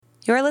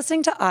You are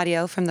listening to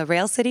audio from the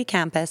Rail City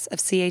campus of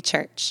CA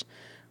Church.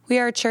 We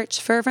are a church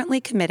fervently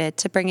committed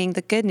to bringing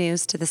the good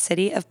news to the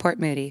city of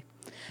Port Moody.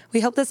 We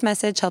hope this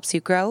message helps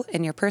you grow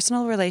in your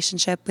personal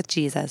relationship with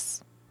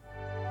Jesus.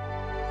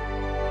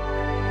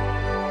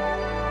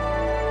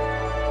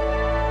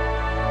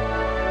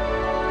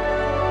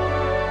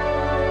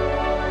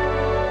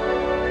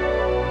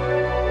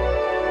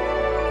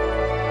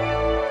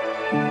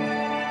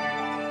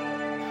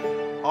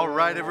 All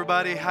right,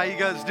 everybody, how you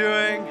guys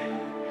doing?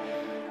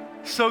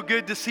 So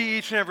good to see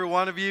each and every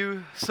one of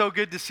you. So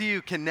good to see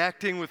you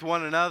connecting with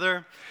one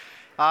another.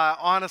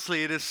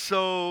 Honestly, it is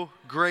so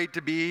great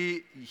to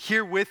be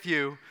here with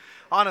you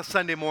on a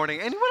Sunday morning.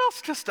 Anyone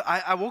else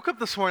I woke up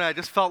this morning, I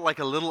just felt like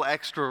a little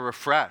extra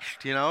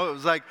refreshed, you know?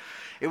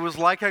 It was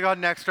like I got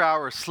an extra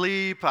hour of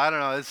sleep. I don't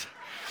know,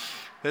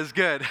 it's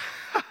good.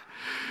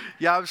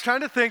 Yeah, I was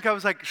trying to think, I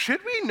was like, should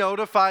we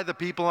notify the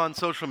people on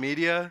social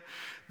media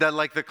that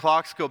like the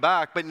clocks go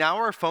back, but now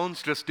our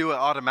phones just do it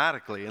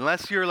automatically,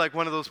 unless you're like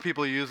one of those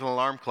people who use an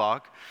alarm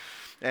clock.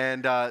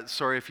 And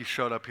sorry if you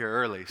showed up here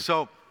early.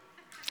 So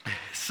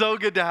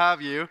good to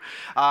have you.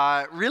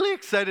 Really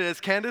excited,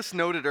 as Candace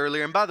noted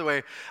earlier. And by the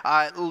way,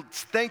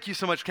 thank you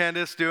so much,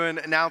 Candace, doing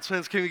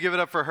announcements. Can we give it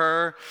up for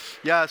her?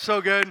 Yeah,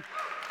 so good.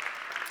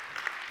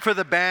 For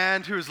the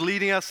band who's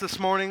leading us this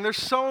morning. There's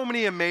so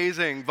many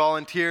amazing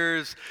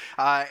volunteers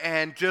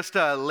and just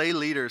lay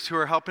leaders who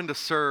are helping to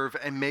serve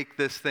and make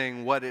this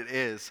thing what it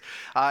is.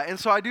 And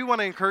so I do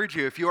want to encourage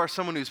you, if you are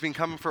someone who's been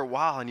coming for a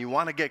while and you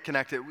want to get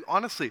connected,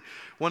 honestly,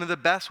 one of the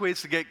best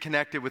ways to get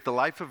connected with the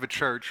life of a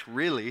church,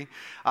 really,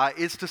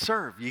 is to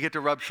serve. You get to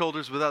rub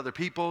shoulders with other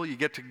people. You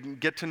get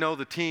to know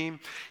the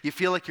team. You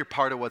feel like you're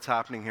part of what's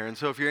happening here. And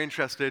so if you're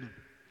interested,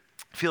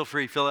 feel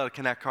free, fill out a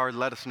Connect card,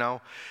 let us know.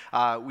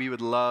 We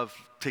would love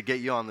to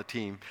get you on the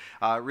team.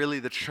 Really,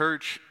 the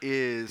church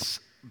is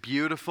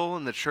beautiful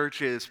and the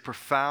church is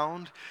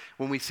profound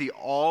when we see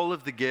all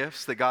of the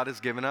gifts that God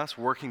has given us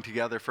working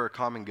together for a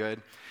common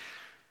good.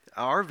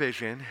 Our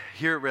vision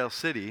here at Rail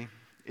City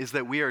is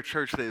that we are a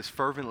church that is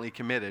fervently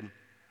committed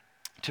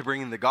to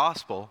bringing the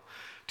gospel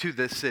to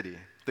this city.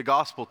 The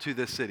gospel to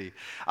this city.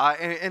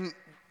 And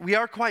we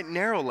are quite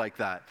narrow like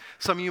that.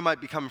 Some of you might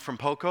be coming from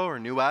Poco or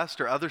New West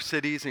or other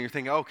cities and you're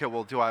thinking, okay,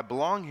 well, do I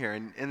belong here?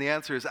 And the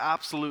answer is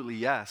absolutely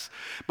yes.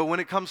 But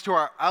when it comes to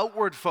our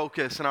outward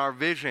focus and our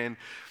vision,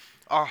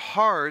 our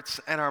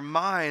hearts and our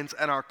minds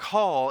and our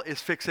call is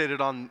fixated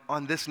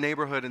on this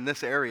neighborhood and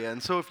this area.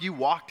 And so if you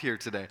walked here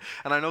today,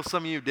 and I know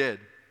some of you did,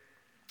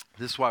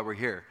 this is why we're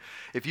here.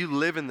 If you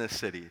live in this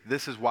city,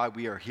 this is why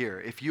we are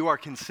here. If you are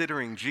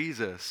considering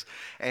Jesus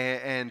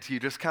and you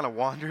just kind of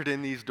wandered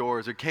in these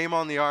doors or came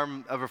on the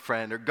arm of a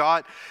friend or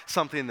got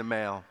something in the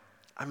mail,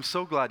 I'm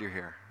so glad you're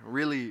here.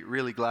 Really,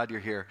 really glad you're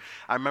here.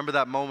 I remember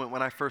that moment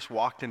when I first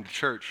walked into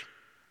church.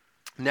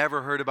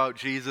 Never heard about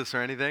Jesus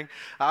or anything.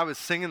 I was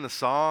singing the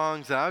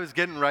songs and I was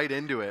getting right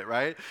into it,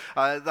 right?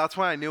 That's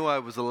why I knew I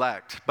was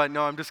elect. But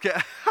no, I'm just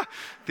kidding.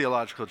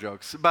 Theological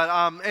jokes. But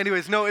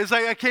anyways, no, it's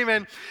like I came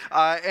in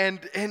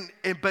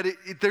but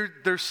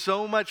there's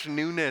so much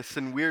newness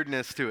and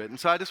weirdness to it. And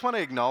so I just want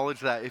to acknowledge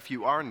that if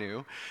you are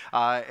new,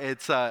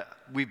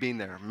 we've been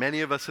there.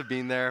 Many of us have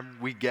been there.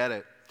 We get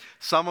it.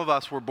 Some of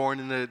us were born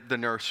in the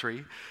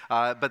nursery,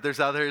 but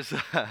there's others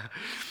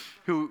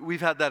who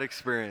we've had that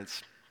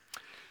experience.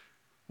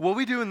 What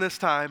we do in this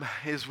time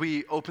is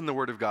we open the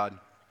Word of God.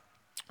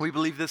 We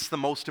believe this is the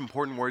most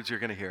important words you're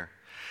going to hear.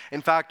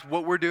 In fact,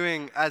 what we're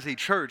doing as a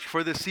church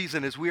for this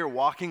season is we are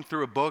walking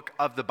through a book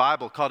of the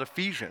Bible called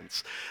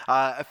Ephesians.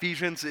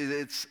 Ephesians,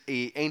 it's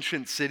an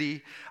ancient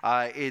city.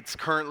 It's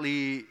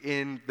currently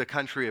in the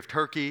country of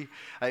Turkey.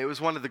 It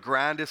was one of the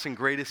grandest and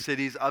greatest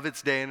cities of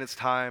its day and its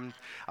time.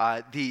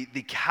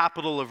 The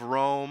capital of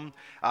Rome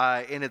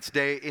in its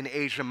day in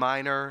Asia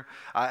Minor.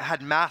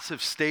 Had massive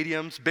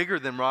stadiums, bigger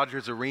than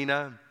Rogers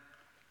Arena.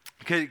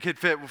 Could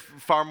fit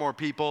far more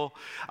people.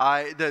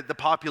 The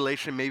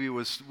population maybe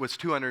was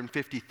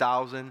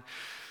 250,000.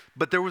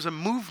 But there was a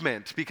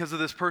movement because of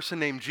this person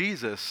named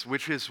Jesus,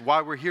 which is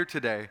why we're here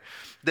today,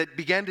 that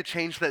began to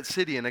change that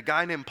city. And a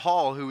guy named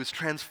Paul, who was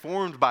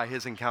transformed by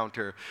his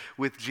encounter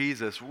with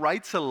Jesus,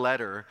 writes a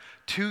letter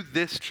to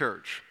this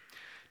church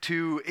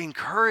to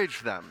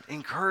encourage them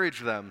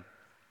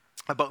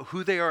about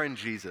who they are in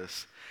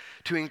Jesus,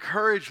 to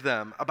encourage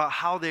them about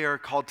how they are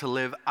called to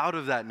live out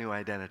of that new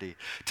identity,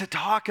 to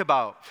talk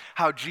about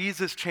how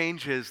Jesus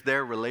changes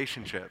their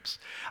relationships.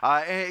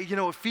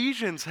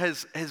 Ephesians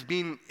has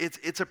been,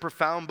 it's a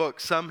profound book.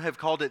 Some have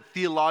called it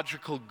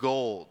theological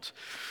gold.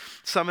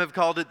 Some have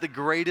called it the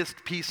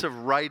greatest piece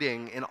of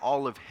writing in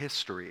all of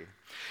history.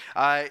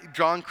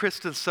 John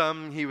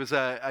Chrysostom, he was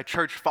a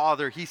church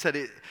father, he said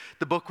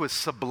the book was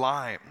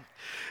sublime.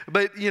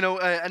 But,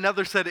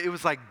 another said it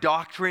was like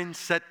doctrine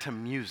set to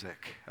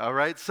music, all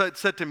right? Set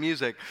to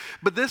music.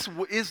 But this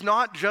is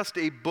not just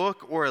a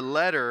book or a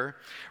letter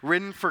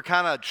written for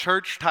kind of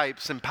church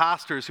types and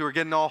pastors who are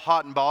getting all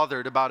hot and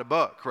bothered about a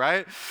book,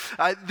 right?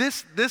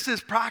 This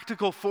is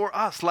practical for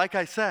us, like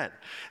I said.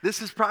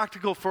 This is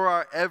practical for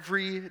our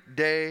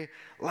everyday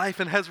life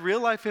and has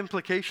real life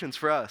implications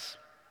for us.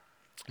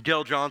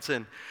 Dale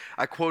Johnson,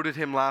 I quoted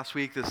him last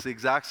week. This is the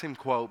exact same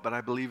quote, but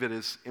I believe it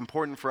is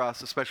important for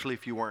us, especially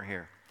if you weren't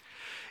here,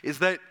 is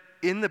that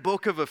in the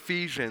book of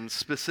Ephesians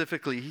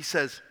specifically, he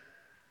says,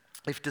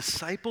 if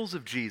disciples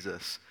of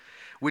Jesus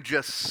would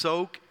just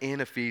soak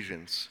in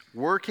Ephesians,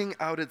 working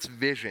out its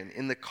vision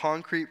in the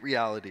concrete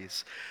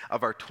realities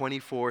of our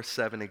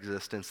 24/7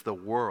 existence, the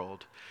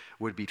world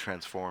would be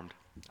transformed.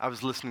 I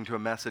was listening to a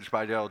message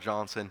by Daryl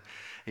Johnson.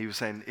 He was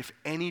saying, if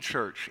any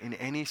church in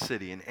any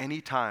city, in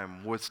any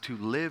time, was to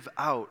live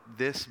out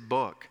this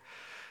book,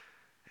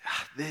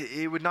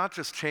 it would not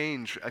just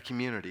change a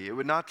community. It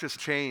would not just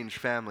change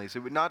families. It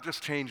would not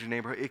just change a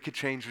neighborhood. It could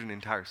change an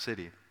entire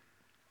city.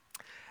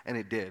 And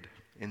it did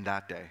in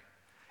that day.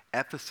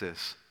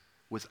 Ephesus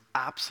was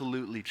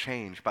absolutely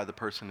changed by the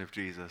person of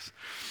Jesus.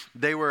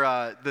 They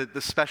were,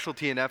 the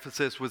specialty in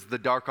Ephesus was the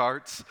dark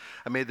arts.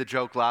 I made the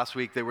joke last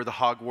week, they were the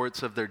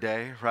Hogwarts of their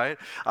day, right?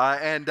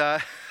 And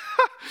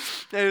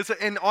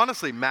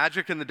honestly,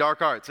 magic and the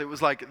dark arts, it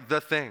was like the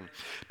thing.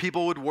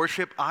 People would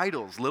worship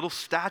idols, little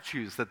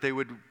statues that they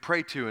would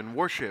pray to and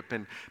worship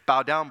and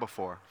bow down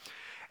before.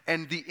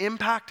 And the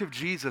impact of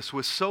Jesus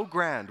was so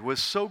grand,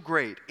 was so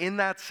great in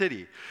that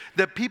city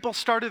that people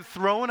started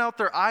throwing out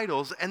their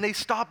idols and they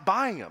stopped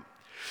buying them.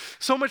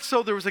 So much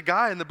so, there was a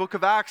guy in the book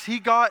of Acts, he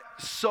got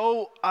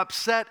so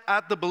upset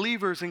at the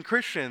believers and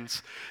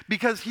Christians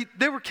because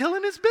they were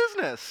killing his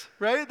business,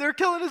 right? They were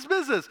killing his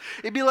business.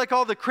 It'd be like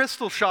all the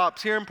crystal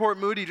shops here in Port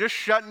Moody just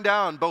shutting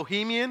down.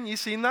 Bohemian, you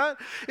seen that?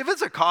 If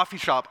it's a coffee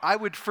shop, I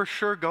would for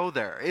sure go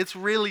there. It's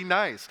really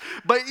nice.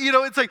 But,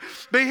 it's like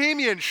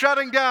Bohemian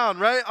shutting down,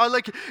 right?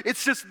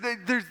 It's just,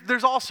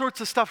 there's all sorts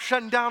of stuff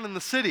shutting down in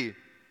the city.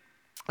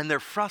 And they're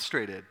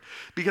frustrated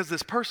because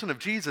this person of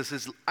Jesus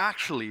is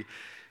actually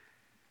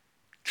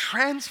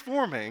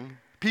transforming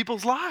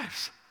people's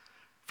lives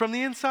from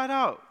the inside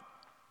out.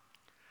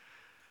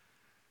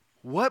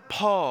 What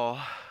Paul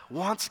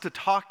wants to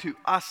talk to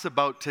us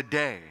about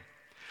today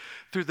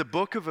through the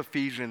book of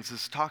Ephesians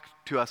is talk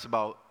to us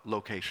about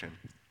location.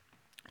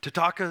 To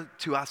talk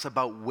to us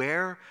about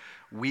where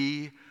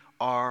we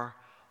are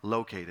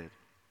located.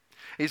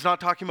 He's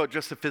not talking about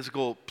just a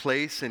physical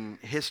place in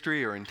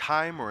history or in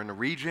time or in a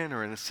region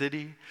or in a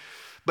city,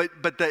 but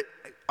that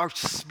our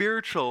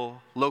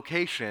spiritual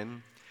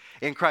location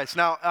in Christ.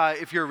 Now,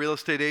 if you're a real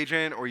estate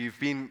agent or you've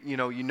been, you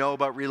know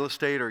about real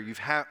estate or you've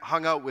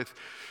hung out with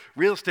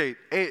real estate,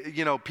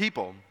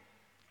 people.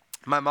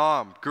 My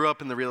mom grew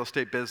up in the real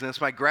estate business.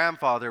 My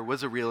grandfather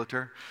was a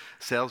realtor,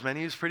 salesman.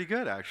 He was pretty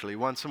good, actually.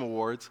 Won some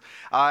awards.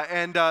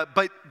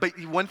 But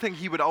one thing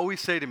he would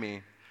always say to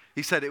me,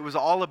 he said it was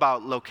all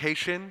about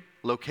location,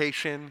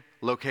 location,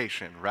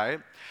 location, right?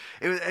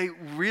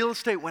 Real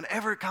estate,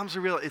 whenever it comes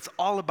to it's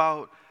all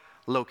about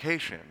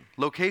location.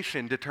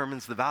 Location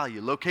determines the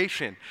value.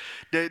 Location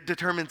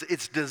determines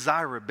its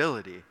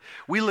desirability.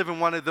 We live in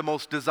one of the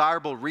most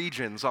desirable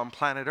regions on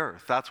planet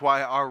Earth. That's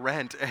why our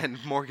rent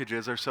and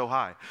mortgages are so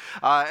high.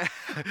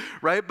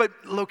 Right? But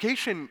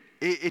location,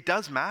 it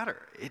does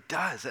matter. It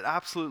does. It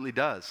absolutely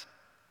does.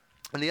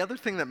 And the other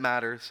thing that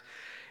matters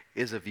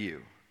is a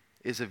view.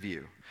 If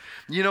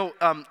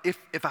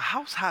a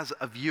house has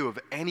a view of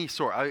any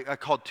sort, I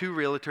called 2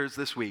 realtors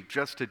this week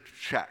just to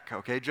check,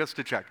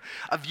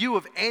 a view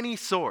of any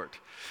sort,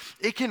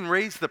 it can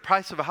raise the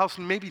price of a house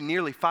maybe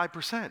nearly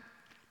 5%,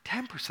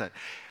 10%.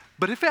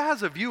 But if it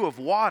has a view of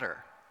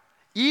water,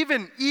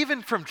 even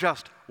from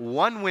just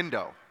one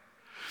window,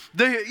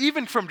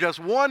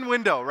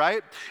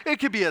 right? It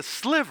could be a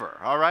sliver,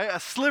 all right? A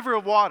sliver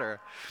of water.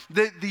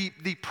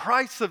 The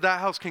price of that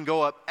house can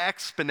go up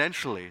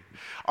exponentially.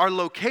 Our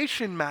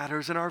location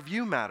matters and our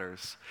view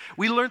matters.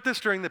 We learned this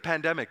during the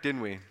pandemic,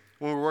 didn't we?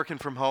 When we were working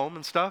from home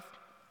and stuff.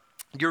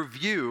 Your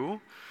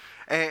view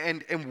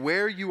and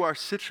where you are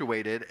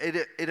situated,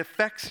 it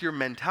affects your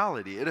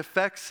mentality. It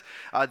affects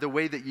the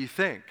way that you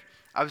think.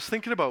 I was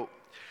thinking about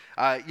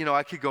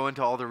I could go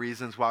into all the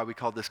reasons why we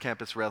call this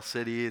campus Rail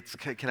City. It's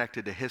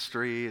connected to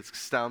history. It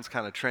sounds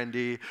kind of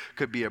trendy.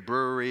 Could be a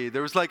brewery.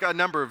 There was like a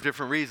number of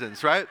different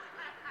reasons, right?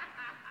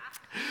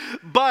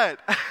 But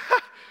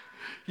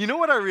you know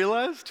what I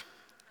realized?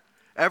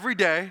 Every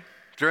day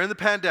during the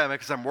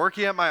pandemic, as I'm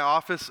working at my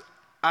office,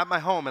 at my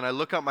home, and I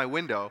look out my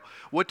window,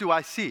 what do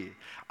I see?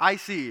 I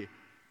see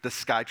the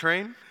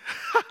SkyTrain.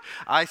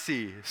 I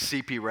see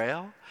CP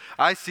Rail.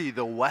 I see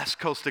the West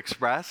Coast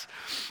Express.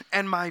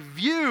 And my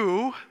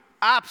view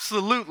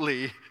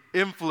absolutely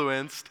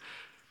influenced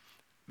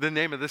the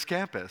name of this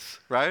campus,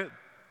 right?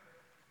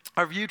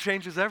 Our view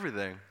changes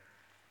everything.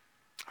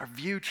 Our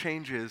view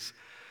changes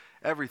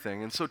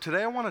everything. And so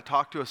today I want to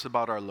talk to us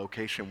about our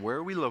location. Where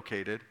are we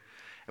located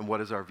and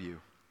what is our view?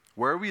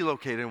 Where are we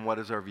located and what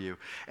is our view?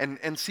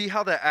 And see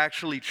how that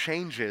actually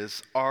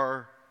changes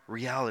our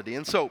reality.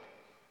 And so,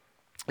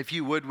 if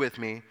you would with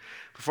me,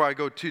 before I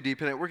go too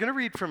deep in it, we're going to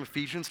read from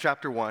Ephesians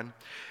chapter 1.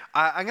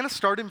 I'm going to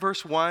start in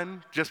verse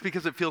 1 just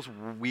because it feels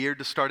weird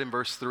to start in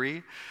verse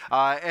 3.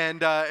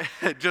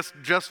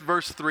 Just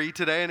verse 3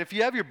 today. And if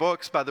you have your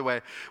books, by the way,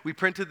 we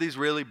printed these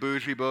really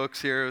bougie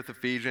books here with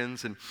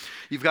Ephesians. And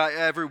you've got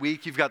every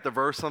week, you've got the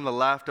verse on the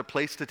left, a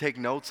place to take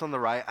notes on the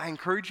right. I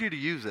encourage you to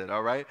use it,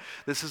 all right?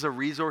 This is a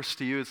resource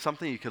to you. It's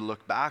something you can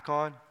look back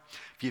on.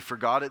 If you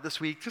forgot it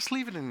this week, just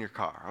leave it in your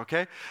car,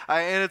 okay?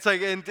 And it's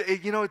like,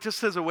 it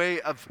just as a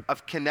way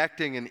of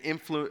connecting and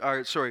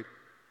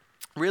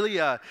really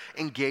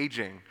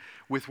engaging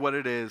with what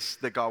it is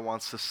that God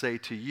wants to say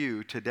to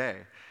you today.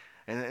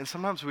 And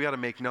sometimes we got to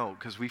make note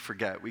because we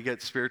forget. We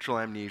get spiritual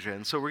amnesia.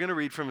 And so we're going to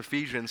read from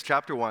Ephesians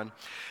chapter 1,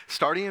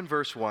 starting in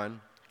verse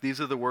 1.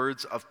 These are the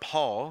words of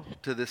Paul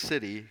to this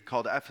city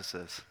called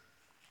Ephesus.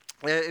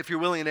 If you're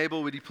willing and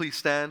able, would you please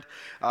stand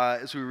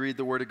as we read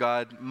the Word of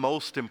God?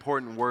 Most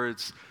important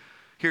words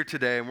here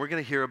today, and we're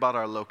going to hear about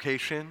our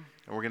location,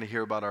 and we're going to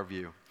hear about our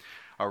view,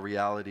 our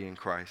reality in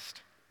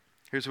Christ.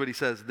 Here's what he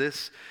says.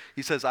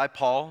 He says, I,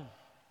 Paul,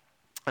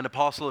 an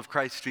apostle of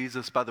Christ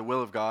Jesus by the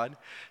will of God,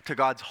 to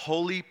God's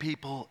holy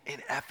people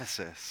in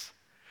Ephesus,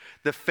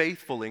 the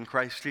faithful in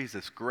Christ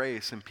Jesus,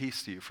 grace and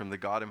peace to you from the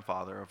God and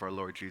Father of our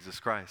Lord Jesus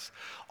Christ.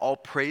 All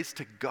praise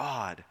to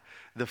God,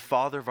 the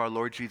Father of our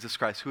Lord Jesus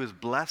Christ, who has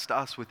blessed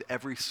us with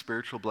every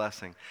spiritual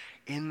blessing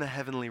in the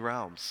heavenly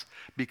realms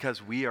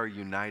because we are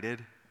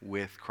united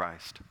with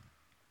Christ.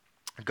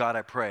 God,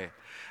 I pray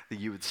that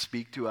you would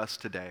speak to us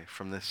today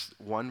from this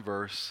one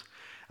verse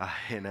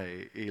in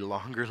a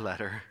longer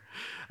letter,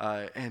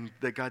 and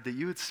that God, that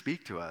you would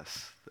speak to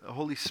us. The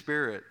Holy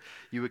Spirit,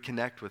 you would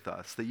connect with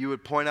us, that you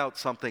would point out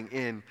something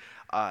in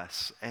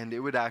us, and it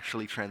would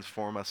actually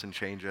transform us and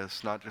change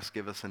us, not just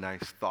give us a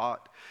nice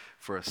thought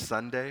for a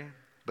Sunday,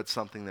 but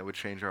something that would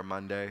change our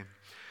Monday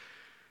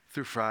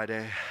through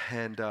Friday.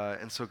 And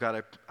so,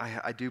 God,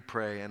 I do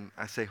pray, and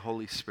I say,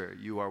 Holy Spirit,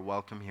 you are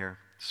welcome here.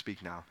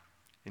 Speak now.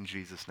 In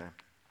Jesus' name,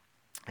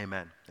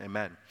 amen.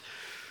 Amen.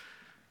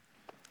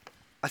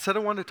 I said I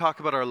wanted to talk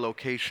about our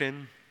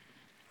location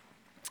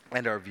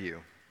and our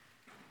view.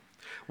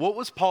 What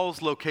was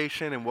Paul's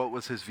location and what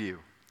was his view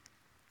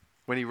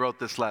when he wrote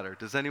this letter?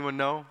 Does anyone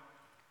know?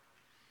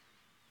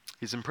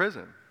 He's in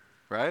prison,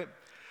 right?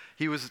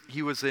 He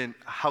was in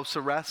house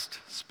arrest,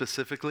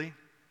 specifically,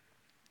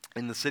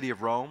 in the city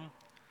of Rome.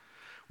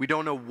 We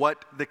don't know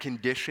what the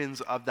conditions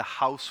of the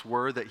house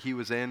were that he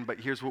was in, but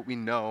here's what we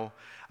know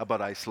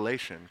about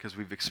isolation, because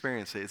we've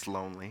experienced it. It's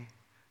lonely,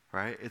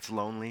 right? It's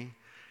lonely.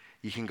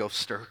 You can go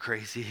stir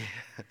crazy.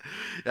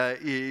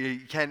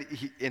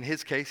 In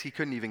his case, he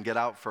couldn't even get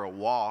out for a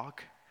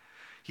walk.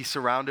 He's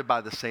surrounded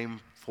by the same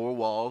four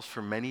walls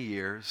for many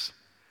years.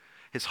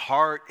 His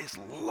heart is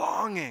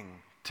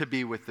longing to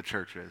be with the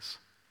churches.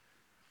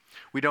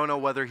 We don't know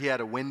whether he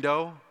had a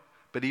window,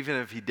 but even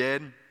if he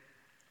did,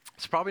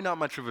 it's probably not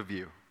much of a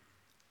view.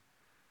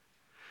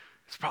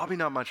 It's probably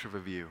not much of a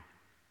view.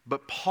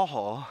 But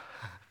Paul,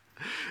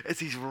 as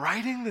he's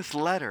writing this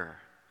letter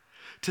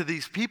to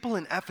these people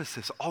in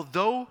Ephesus,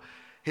 although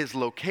his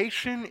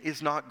location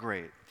is not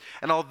great,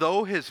 and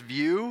although his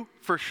view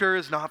for sure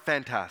is not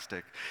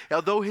fantastic,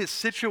 although his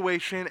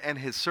situation and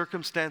his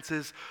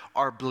circumstances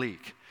are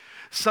bleak,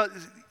 so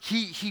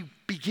he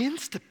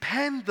begins to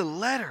pen the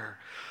letter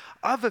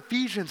of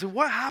Ephesians. And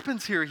what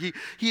happens here?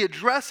 He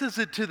addresses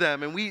it to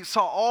them, and we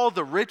saw all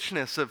the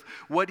richness of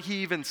what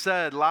he even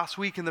said last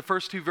week in the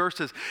first two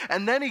verses.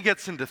 And then he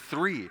gets into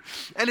 3,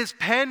 and his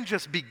pen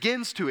just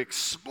begins to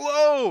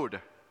explode,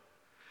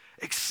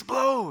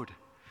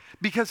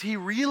 because he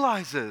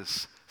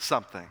realizes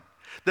something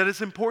that is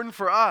important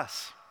for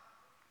us,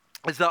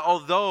 is that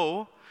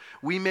although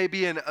we may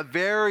be in a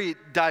very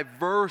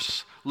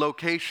diverse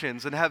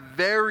locations and have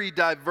very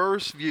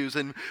diverse views,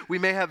 and we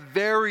may have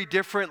very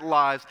different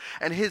lives,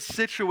 and his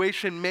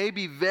situation may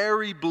be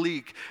very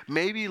bleak,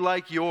 maybe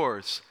like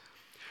yours.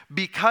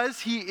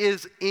 Because he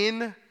is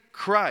in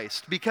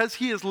Christ, because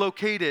he is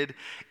located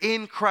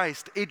in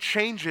Christ, it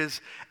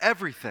changes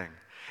everything.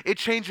 It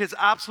changes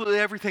absolutely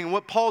everything. And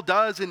what Paul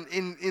does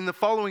in the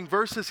following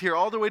verses here,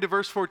 all the way to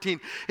verse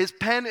 14, his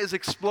pen is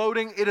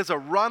exploding. It is a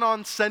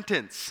run-on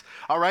sentence,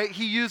 all right?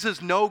 He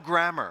uses no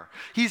grammar.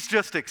 He's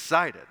just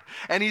excited.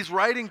 And he's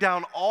writing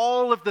down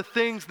all of the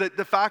things, that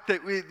the fact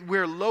that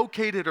we're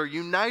located or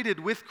united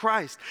with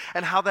Christ,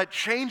 and how that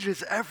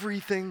changes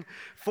everything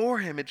for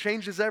him. It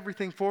changes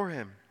everything for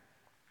him.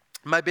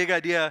 My big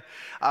idea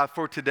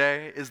for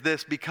today is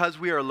this: because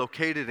we are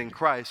located in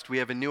Christ, we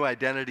have a new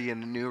identity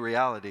and a new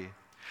reality.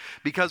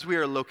 Because we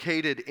are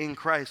located in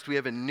Christ, we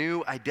have a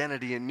new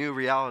identity and new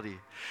reality.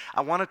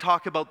 I want to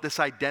talk about this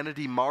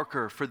identity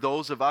marker for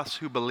those of us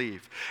who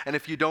believe. And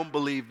if you don't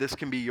believe, this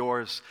can be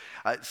yours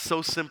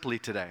so simply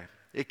today.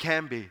 It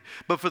can be.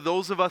 But for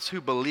those of us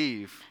who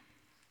believe,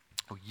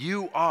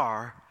 you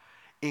are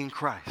in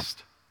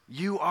Christ.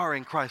 You are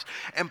in Christ.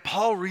 And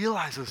Paul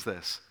realizes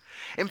this.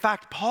 In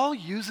fact, Paul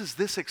uses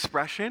this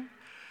expression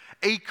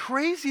a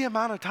crazy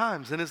amount of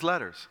times in his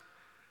letters.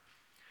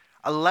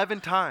 11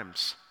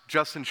 times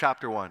just in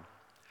chapter 1.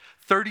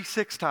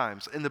 36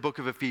 times in the book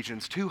of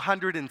Ephesians,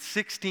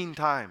 216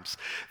 times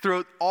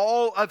throughout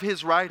all of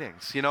his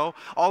writings,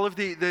 all of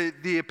the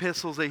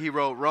epistles that he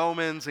wrote,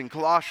 Romans and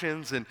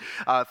Colossians and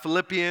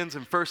Philippians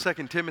and 1st,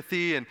 2nd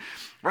Timothy, and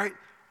right,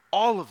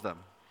 all of them.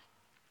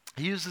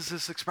 He uses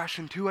this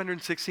expression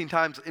 216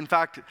 times. In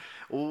fact,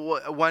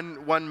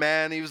 one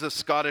man, he was a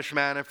Scottish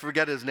man, I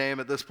forget his name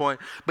at this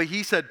point, but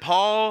he said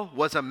Paul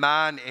was a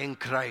man in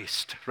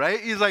Christ, right?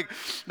 He's like,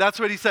 that's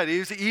what he said.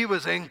 He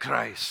was in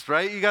Christ,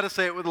 right? You got to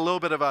say it with a little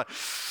bit of a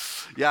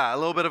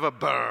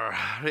burr,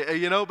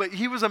 but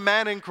he was a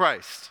man in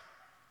Christ.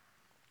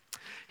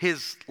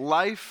 His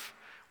life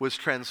was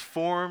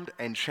transformed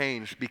and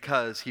changed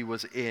because he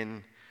was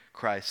in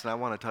Christ. And I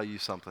want to tell you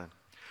something.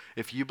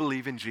 If you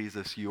believe in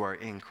Jesus, you are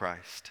in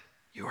Christ.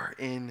 You are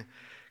in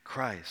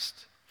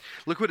Christ.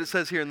 Look what it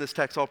says here in this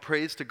text. All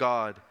praise to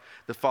God,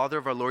 the Father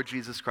of our Lord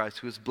Jesus Christ,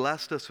 who has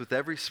blessed us with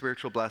every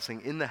spiritual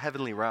blessing in the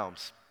heavenly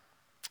realms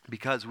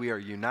because we are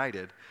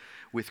united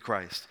with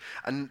Christ.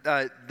 And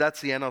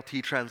that's the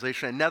NLT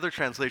translation. Another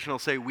translation will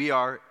say we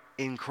are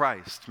in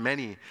Christ.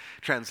 Many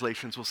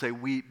translations will say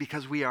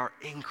because we are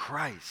in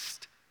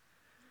Christ.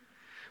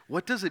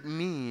 What does it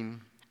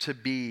mean to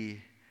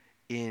be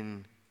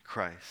in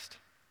Christ?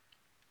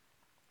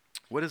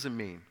 What does it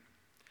mean?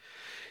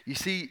 You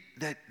see,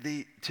 that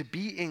to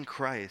be in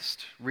Christ,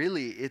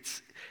 really,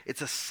 it's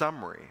a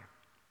summary.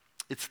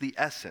 It's the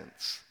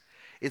essence.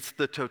 It's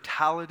the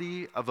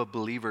totality of a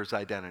believer's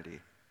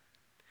identity.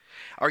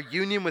 Our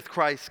union with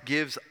Christ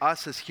gives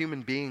us as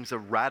human beings a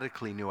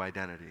radically new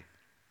identity.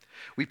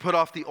 We put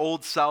off the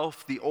old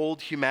self, the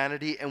old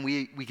humanity, and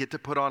we get to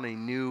put on a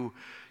new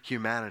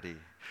humanity.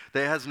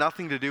 That has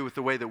nothing to do with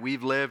the way that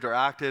we've lived or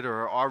acted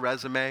or our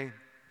resume,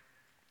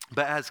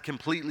 but has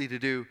completely to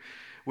do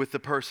with the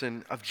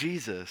person of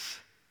Jesus.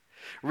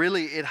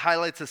 Really, it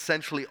highlights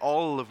essentially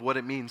all of what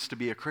it means to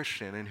be a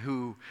Christian and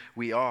who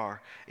we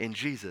are in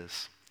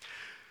Jesus.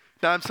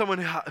 Now, I'm someone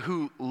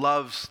who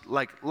loves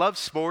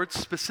sports.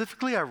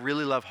 Specifically, I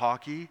really love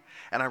hockey,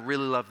 and I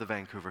really love the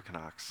Vancouver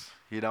Canucks.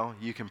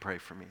 You can pray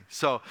for me.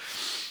 So,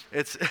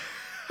 it's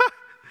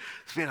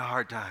been a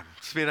hard time.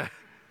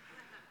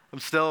 I'm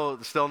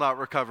still not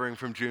recovering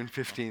from June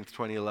 15th,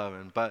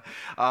 2011. But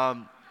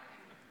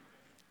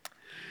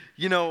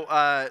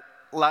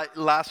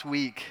last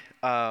week,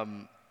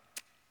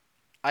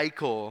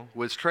 Eichel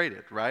was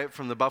traded, right,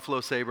 from the Buffalo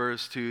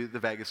Sabres to the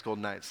Vegas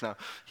Golden Knights. Now,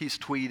 he's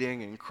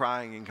tweeting and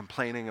crying and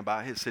complaining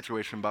about his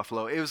situation in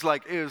Buffalo. It was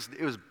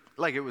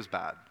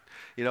bad.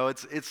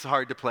 It's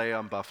hard to play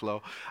on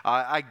Buffalo.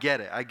 I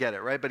get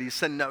it, right? But he's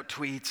sending out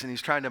tweets and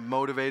he's trying to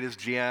motivate his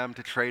GM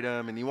to trade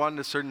him, and he wanted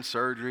a certain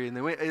surgery, and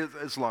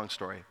it's a long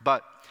story.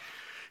 But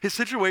his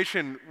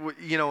situation,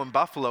 in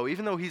Buffalo,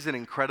 even though he's an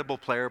incredible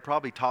player,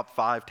 probably top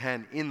 5,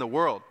 10 in the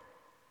world,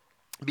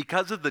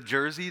 because of the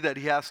jersey that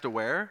he has to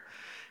wear,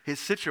 his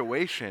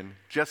situation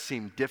just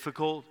seemed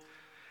difficult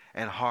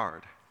and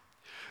hard.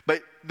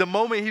 But the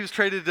moment he was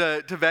traded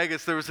to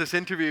Vegas, there was this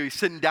interview. He's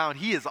sitting down.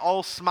 He is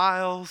all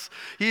smiles.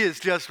 He is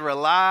just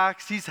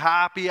relaxed. He's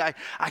happy. I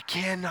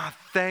cannot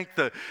thank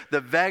the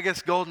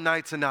Vegas Golden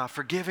Knights enough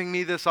for giving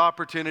me this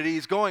opportunity.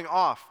 He's going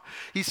off.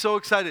 He's so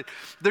excited.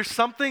 There's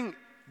something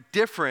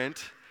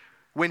different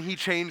when he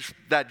changed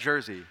that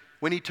jersey.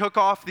 When he took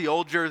off the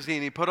old jersey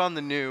and he put on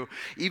the new,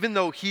 even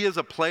though he as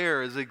a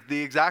player is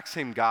the exact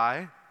same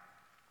guy,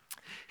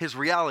 his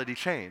reality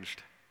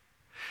changed.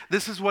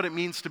 This is what it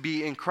means to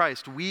be in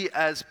Christ. We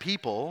as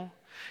people,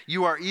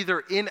 you are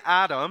either in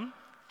Adam,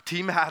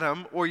 Team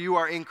Adam, or you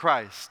are in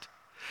Christ.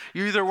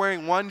 You're either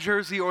wearing one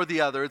jersey or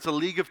the other. It's a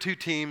league of two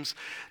teams,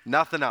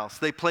 nothing else.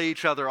 They play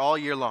each other all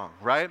year long,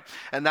 right?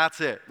 And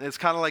that's it. It's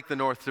kind of like the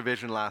North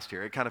Division last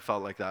year. It kind of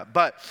felt like that.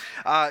 But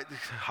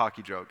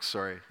hockey jokes,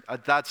 sorry.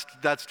 That's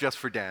just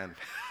for Dan.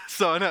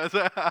 So no,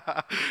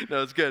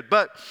 it's good.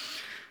 But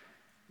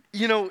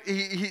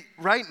he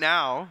right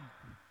now,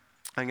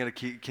 I'm going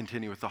to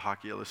continue with the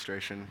hockey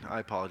illustration. I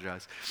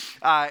apologize.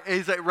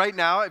 Is that right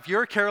now, if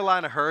you're a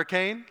Carolina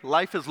Hurricane,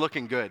 life is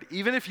looking good.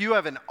 Even if you're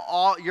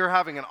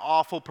having an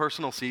awful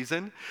personal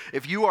season,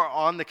 if you are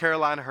on the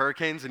Carolina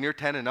Hurricanes and you're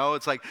 10-0,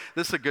 it's like,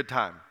 this is a good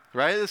time,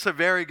 right? This is a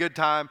very good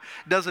time.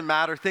 Doesn't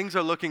matter. Things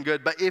are looking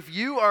good. But if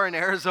you are an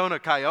Arizona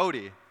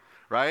Coyote,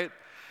 right?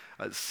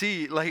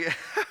 See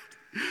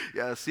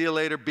you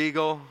later,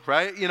 Beagle,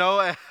 right?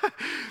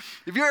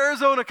 If you're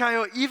Arizona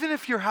Coyote, even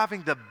if you're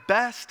having the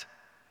best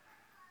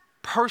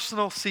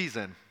personal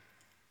season,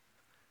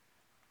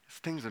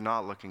 things are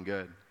not looking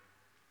good.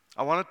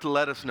 I wanted to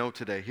let us know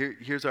today,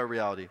 here's our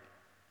reality.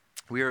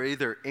 We are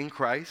either in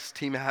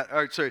Christ,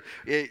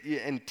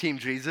 in Team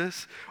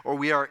Jesus, or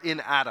we are in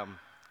Adam.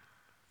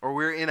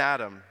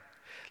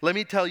 Let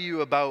me tell you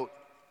about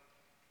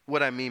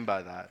what I mean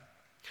by that.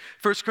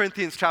 1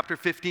 Corinthians chapter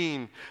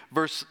 15,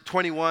 verse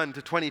 21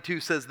 to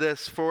 22 says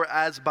this, "For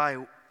as by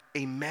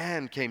a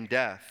man came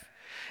death,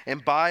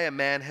 And by a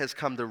man has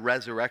come the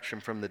resurrection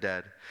from the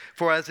dead.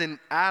 For as in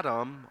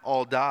Adam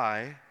all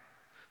die,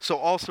 so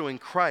also in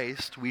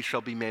Christ we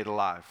shall be made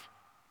alive.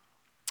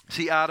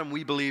 See, Adam,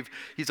 we believe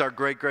he's our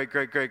great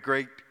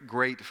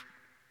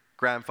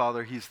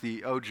grandfather. He's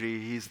the OG.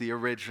 He's the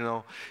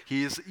original.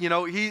 He's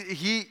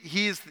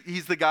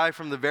the guy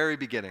from the very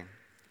beginning.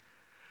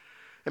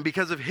 And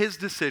because of his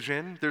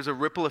decision, there's a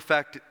ripple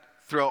effect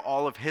throughout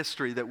all of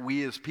history that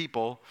we as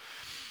people,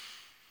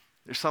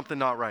 there's something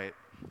not right.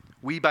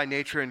 We, by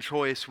nature and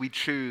choice, we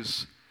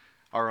choose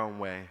our own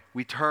way.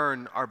 We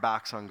turn our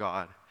backs on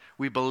God.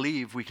 We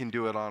believe we can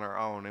do it on our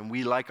own. And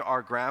we, like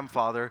our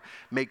grandfather,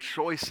 make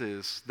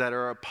choices that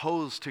are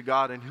opposed to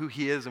God and who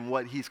he is and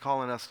what he's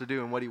calling us to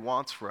do and what he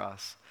wants for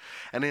us.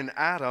 And in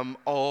Adam,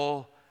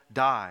 all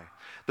die.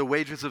 The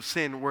wages of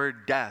sin were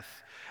death.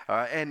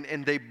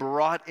 And they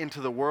brought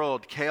into the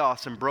world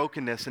chaos and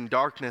brokenness and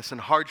darkness and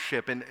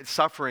hardship and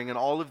suffering and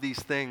all of these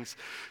things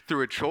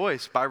through a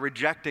choice by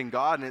rejecting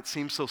God. And it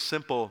seems so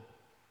simple,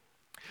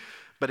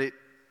 but it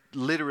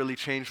literally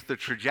changed the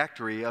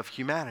trajectory of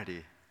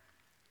humanity.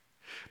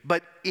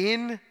 But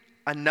in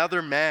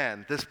another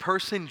man, this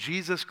person,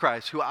 Jesus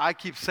Christ, who I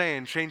keep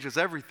saying changes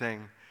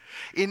everything,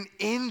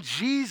 in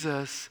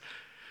Jesus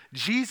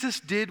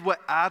did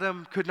what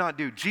Adam could not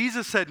do.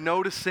 Jesus said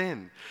no to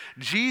sin.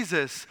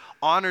 Jesus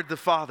honored the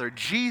Father.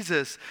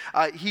 Jesus,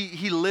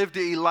 he lived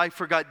a life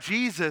for God.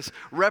 Jesus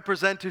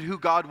represented who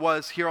God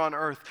was here on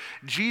earth.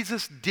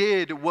 Jesus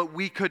did what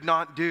we could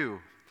not do.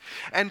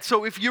 And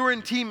so if you're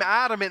in Team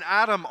Adam and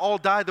Adam all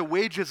die, the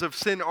wages of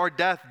sin are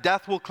death.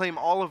 Death will claim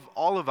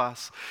all of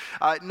us,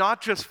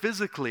 not just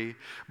physically,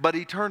 but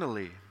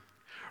eternally.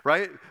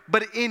 Right?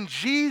 But in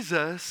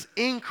Jesus,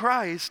 in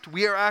Christ,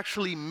 we are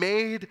actually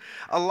made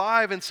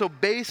alive. And so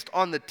based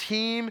on the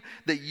team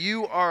that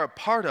you are a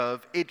part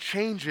of, it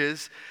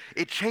changes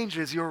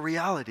your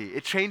reality.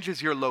 It changes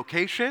your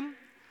location,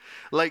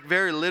 like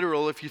very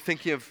literal if you're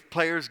thinking of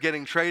players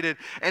getting traded,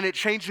 and it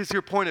changes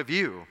your point of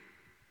view.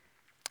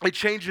 It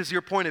changes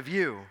your point of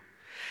view.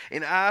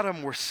 In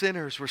Adam, we're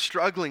sinners, we're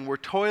struggling, we're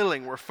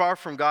toiling, we're far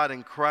from God.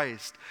 In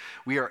Christ,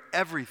 we are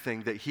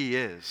everything that he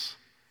is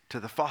to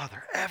the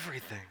Father,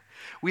 everything.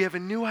 We have a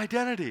new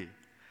identity,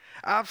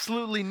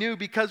 absolutely new,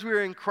 because we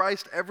are in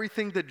Christ.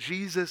 Everything that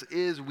Jesus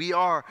is, we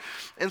are.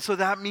 And so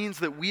that means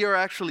that we are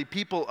actually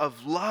people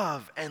of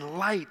love and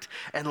light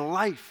and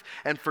life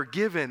and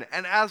forgiven.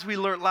 And as we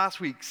learned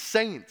last week,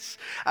 saints.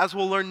 As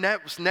we'll learn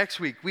next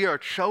week, we are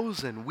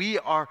chosen, we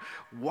are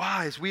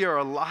wise, we are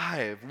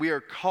alive, we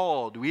are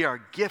called, we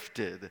are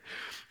gifted,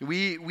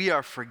 we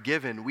are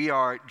forgiven, we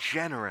are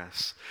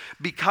generous.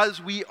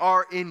 Because we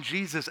are in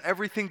Jesus,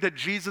 everything that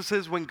Jesus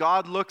is, when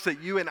God looks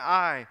at you and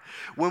I,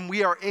 when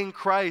we are in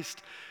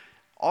Christ,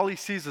 all he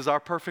sees is our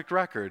perfect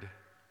record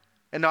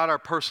and not our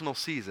personal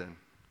season.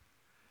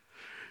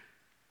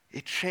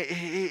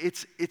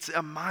 It's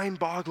a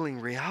mind-boggling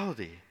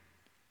reality.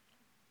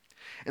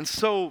 And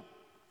so,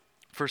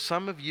 for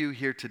some of you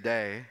here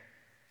today,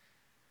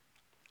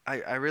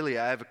 I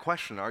have a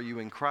question. Are you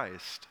in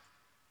Christ?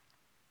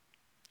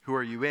 Who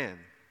are you in?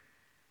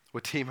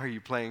 What team are you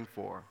playing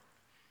for?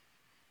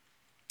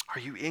 Are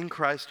you in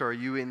Christ or are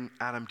you in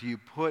Adam? Do you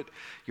put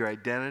your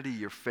identity,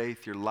 your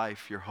faith, your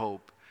life, your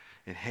hope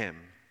in him?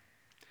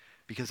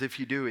 Because if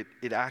you do,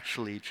 it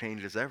actually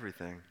changes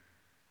everything.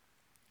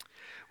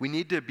 We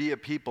need to be a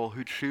people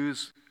who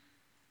choose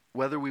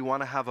whether we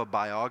want to have a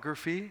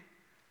biography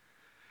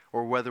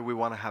or whether we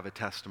want to have a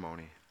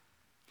testimony.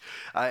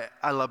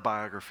 I love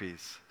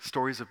biographies,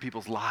 stories of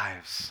people's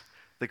lives,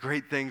 the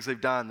great things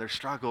they've done, their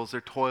struggles, their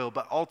toil,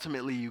 but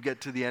ultimately you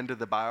get to the end of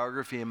the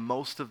biography and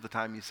most of the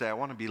time you say, I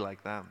want to be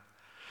like them.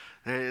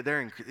 They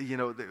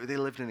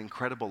lived an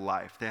incredible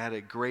life. They had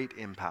a great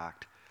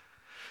impact.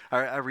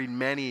 I read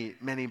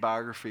many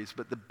biographies,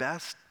 but the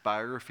best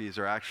biographies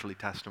are actually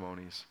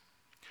testimonies.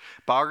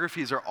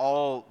 Biographies are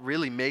all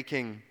really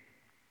making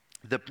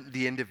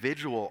the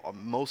individual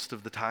most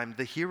of the time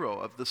the hero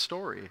of the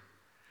story.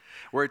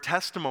 Where a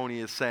testimony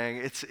is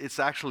saying, it's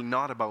actually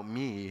not about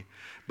me,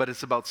 but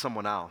it's about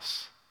someone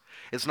else.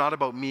 It's not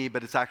about me,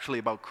 but it's actually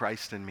about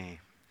Christ in me.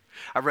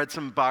 I've read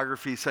some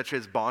biographies such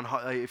as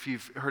if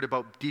you've heard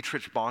about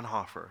Dietrich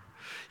Bonhoeffer.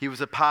 He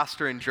was a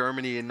pastor in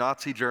Germany, in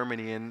Nazi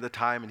Germany in the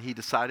time, and he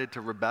decided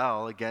to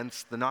rebel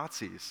against the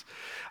Nazis.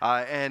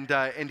 And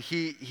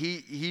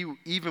he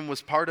even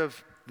was part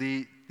of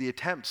the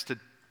attempts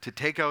to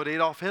take out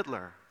Adolf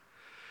Hitler.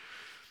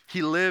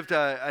 He lived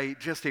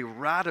just a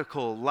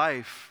radical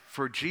life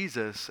for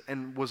Jesus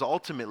and was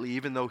ultimately,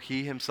 even though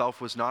he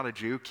himself was not a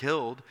Jew,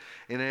 killed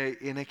in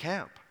a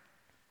camp.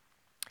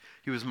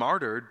 He was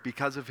martyred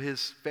because of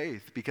his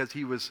faith, because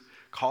he was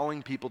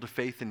calling people to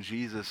faith in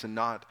Jesus and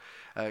not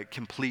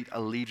complete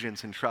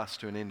allegiance and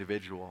trust to an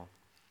individual.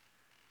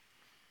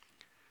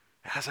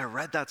 As I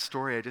read that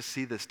story, I just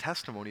see this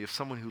testimony of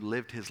someone who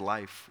lived his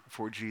life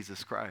for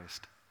Jesus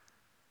Christ.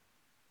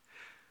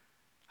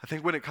 I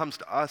think when it comes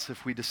to us,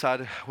 if we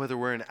decide whether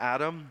we're in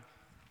Adam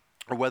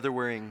or whether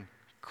we're in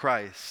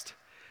Christ,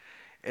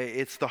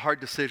 it's the hard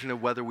decision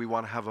of whether we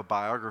want to have a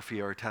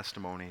biography or a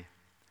testimony.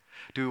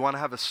 Do we want to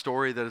have a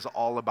story that is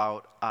all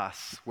about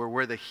us, where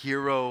we're the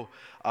hero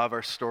of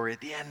our story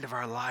at the end of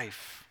our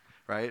life,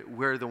 right?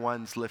 We're the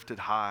ones lifted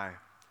high.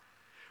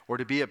 Or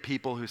to be a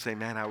people who say,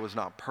 man, I was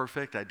not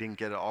perfect. I didn't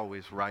get it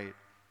always right.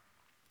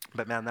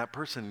 But man, that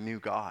person knew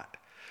God.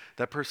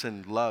 That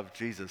person loved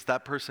Jesus.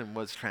 That person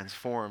was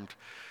transformed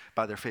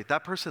by their faith.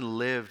 That person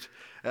lived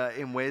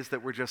in ways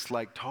that were just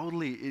like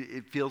totally,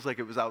 it feels like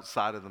it was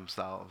outside of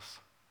themselves.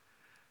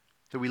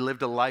 That we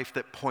lived a life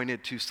that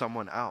pointed to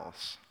someone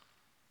else.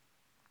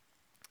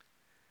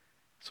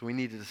 So we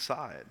need to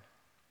decide.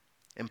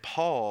 And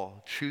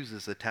Paul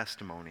chooses a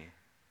testimony.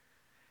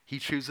 He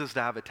chooses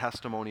to have a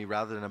testimony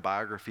rather than a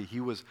biography. He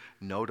was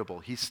notable.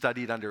 He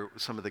studied under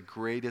some of the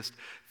greatest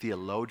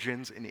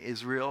theologians in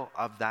Israel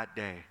of that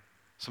day,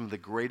 some of the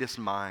greatest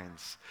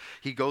minds.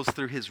 He goes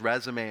through his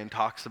resume and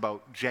talks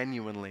about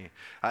genuinely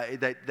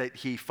that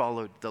he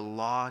followed the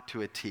law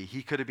to a T.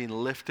 He could have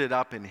been lifted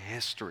up in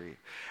history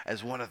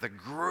as one of the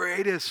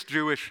greatest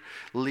Jewish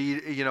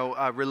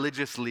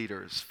religious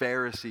leaders.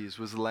 Pharisees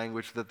was the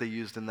language that they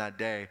used in that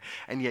day.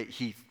 And yet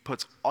he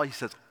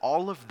says,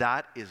 all of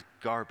that is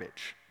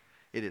garbage.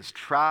 It is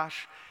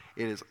trash.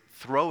 It is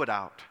throw it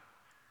out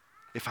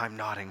if I'm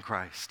not in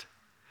Christ.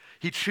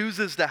 He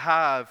chooses to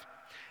have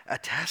a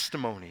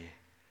testimony.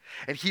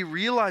 And he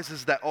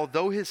realizes that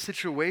although his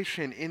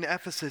situation in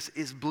Ephesus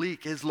is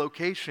bleak, his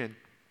location,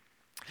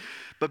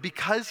 but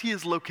because he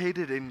is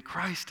located in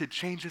Christ, it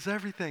changes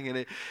everything.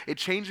 And it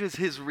changes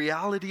his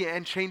reality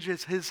and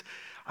changes his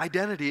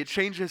identity. It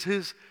changes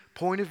his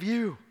point of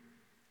view.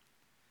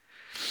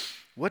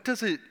 What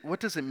does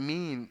it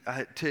mean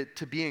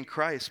to be in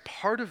Christ?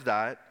 Part of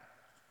that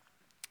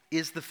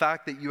is the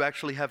fact that you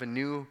actually have a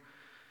new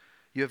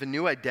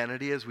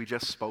identity, as we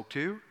just spoke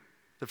to.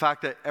 The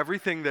fact that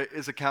everything that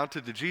is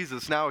accounted to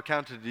Jesus now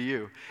accounted to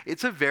you.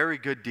 It's a very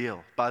good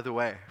deal, by the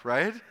way,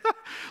 right?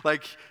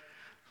 Like,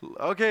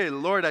 okay,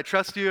 Lord, I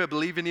trust you. I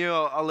believe in you.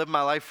 I'll live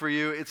my life for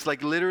you. It's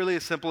like literally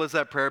as simple as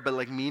that prayer, but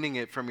like meaning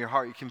it from your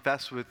heart. You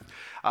confess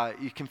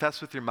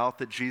with your mouth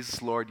that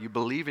Jesus, Lord. You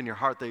believe in your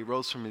heart that he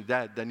rose from the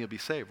dead. Then you'll be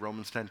saved.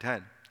 Romans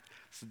 10:10.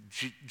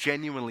 It's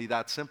genuinely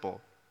that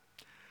simple.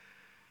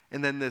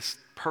 And then this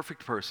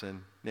perfect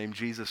person named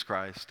Jesus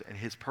Christ and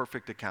his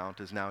perfect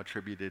account is now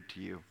attributed to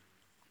you.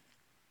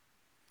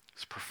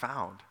 It's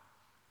profound.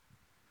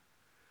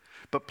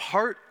 But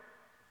part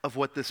of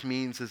what this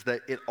means is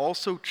that it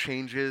also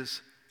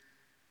changes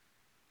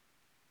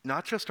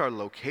not just our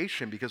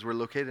location because we're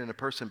located in a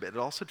person, but it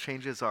also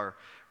changes our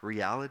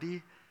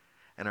reality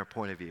and our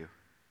point of view.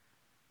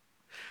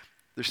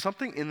 There's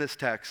something in this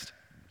text,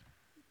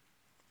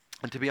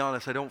 and to be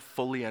honest, I don't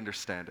fully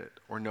understand it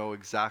or know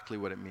exactly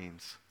what it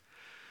means.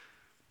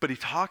 But he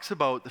talks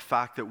about the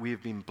fact that we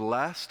have been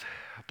blessed.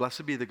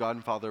 Blessed be the God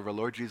and Father of our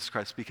Lord Jesus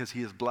Christ, because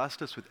he has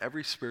blessed us with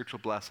every spiritual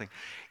blessing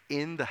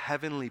in the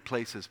heavenly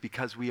places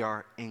because we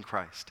are in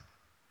Christ.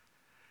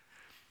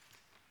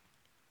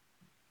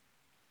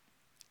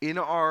 In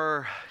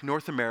our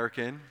North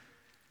American,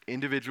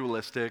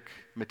 individualistic,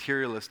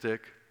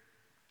 materialistic,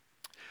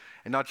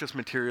 and not just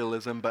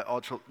materialism, but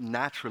also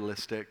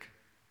naturalistic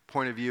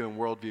point of view and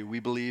worldview, we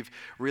believe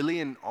really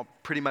in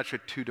pretty much a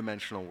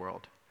two-dimensional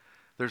world.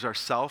 There's our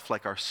self,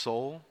 like our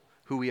soul,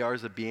 who we are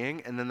as a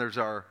being, and then there's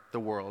the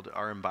world,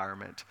 our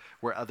environment,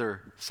 where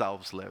other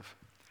selves live.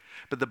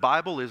 But the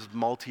Bible is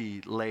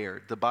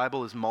multi-layered. The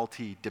Bible is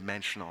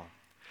multi-dimensional.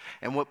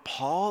 And what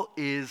Paul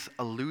is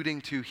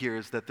alluding to here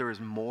is that there is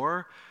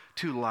more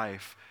to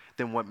life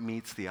than what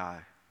meets the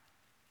eye.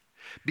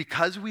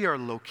 Because we are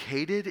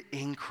located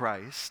in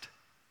Christ,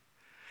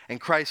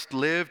 and Christ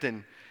lived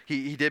and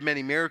he did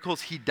many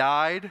miracles, he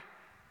died,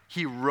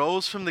 he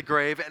rose from the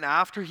grave, and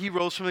after he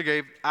rose from the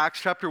grave,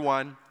 Acts chapter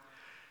 1,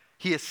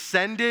 he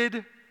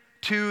ascended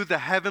to the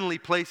heavenly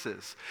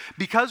places.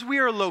 Because we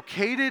are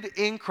located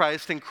in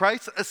Christ and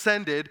Christ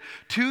ascended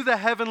to the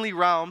heavenly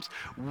realms,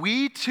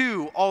 we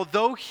too,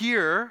 although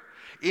here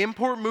in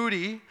Port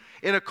Moody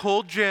in a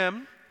cold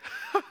gym,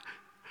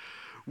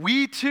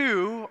 we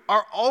too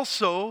are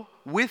also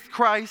with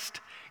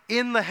Christ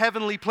in the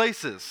heavenly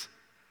places.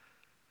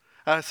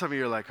 Some of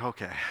you are like,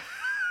 okay,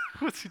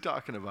 what's he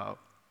talking about?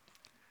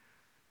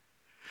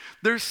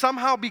 There's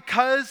somehow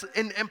because,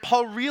 and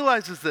Paul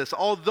realizes this,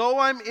 although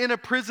I'm in a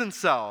prison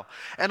cell,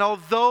 and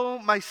although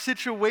my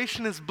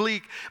situation is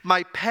bleak,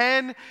 my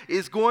pen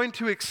is going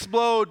to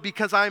explode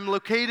because I'm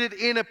located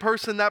in a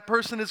person, that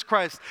person is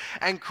Christ,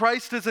 and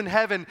Christ is in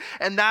heaven,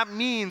 and that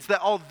means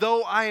that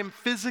although I am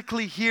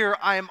physically here,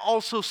 I am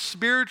also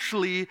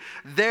spiritually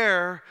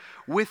there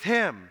with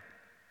him.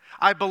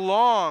 I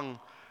belong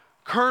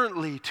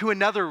currently to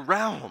another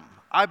realm.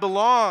 I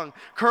belong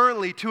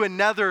currently to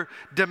another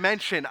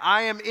dimension.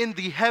 I am in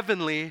the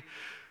heavenly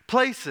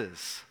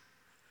places.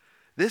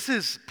 This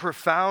is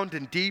profound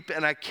and deep,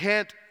 and I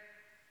can't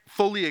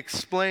fully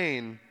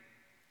explain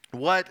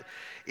what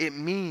it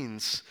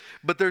means.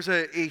 But there's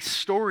a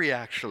story,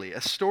 actually,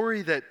 a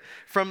story that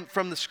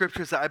from the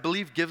scriptures that I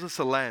believe gives us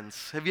a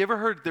lens. Have you ever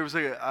heard there was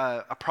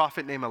a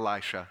prophet named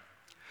Elisha?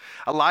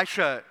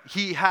 Elisha,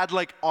 he had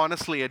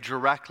honestly a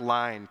direct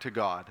line to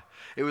God.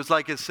 It was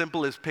as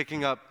simple as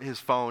picking up his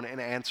phone and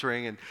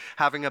answering and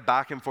having a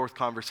back and forth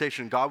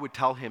conversation. God would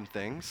tell him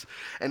things,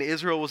 and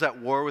Israel was at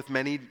war with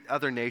many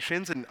other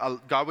nations, and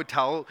God would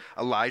tell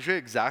Elijah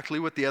exactly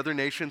what the other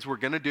nations were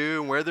going to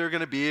do and where they were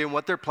going to be and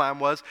what their plan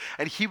was,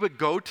 and he would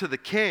go to the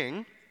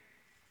king.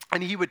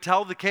 And he would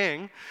tell the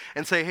king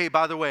and say, hey,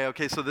 by the way,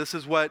 okay, so this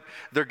is what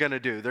they're going to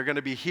do. They're going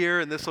to be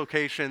here in this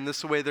location. This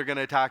is the way they're going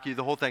to attack you,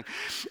 the whole thing.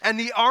 And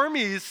the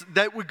armies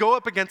that would go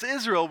up against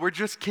Israel were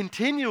just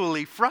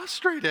continually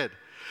frustrated.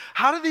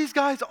 How do these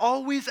guys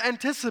always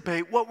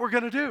anticipate what we're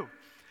going to do?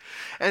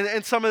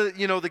 And some of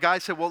the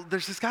guys said, well,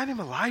 there's this guy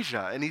named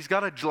Elijah, and he's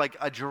got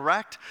a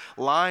direct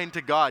line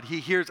to God. He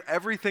hears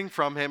everything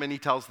from him, and he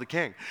tells the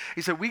king.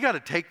 He said, we got to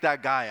take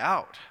that guy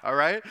out, all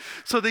right?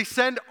 So they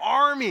send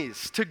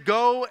armies to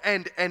go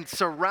and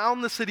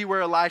surround the city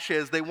where Elisha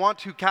is. They want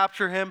to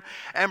capture him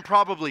and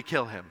probably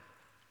kill him.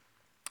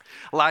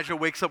 Elijah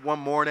wakes up one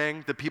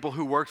morning. The people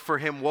who worked for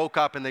him woke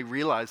up and they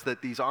realized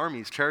that these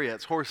armies,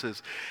 chariots,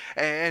 horses,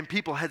 and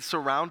people had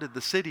surrounded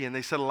the city. And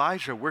they said,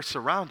 Elijah, we're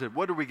surrounded.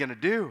 What are we going to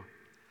do?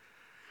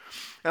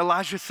 And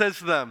Elijah says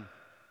to them,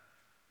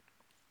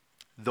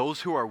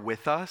 those who are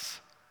with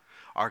us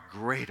are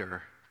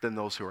greater than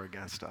those who are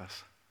against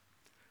us.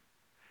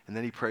 And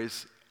then he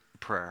prays a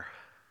prayer.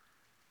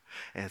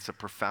 And it's a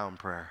profound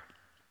prayer.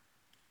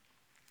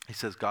 He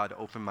says, God,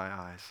 open my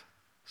eyes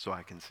so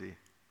I can see.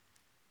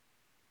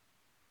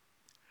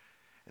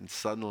 And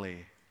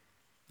suddenly,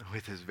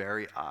 with his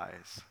very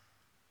eyes,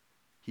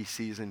 he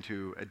sees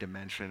into a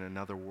dimension,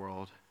 another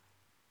world,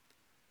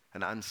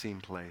 an unseen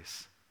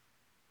place.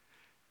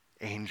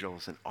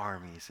 Angels and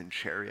armies and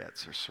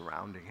chariots are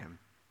surrounding him,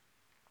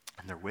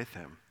 and they're with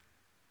him,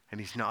 and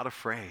he's not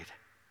afraid.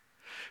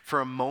 For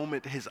a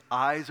moment, his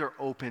eyes are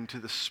open to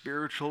the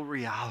spiritual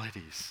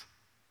realities,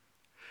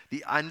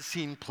 the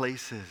unseen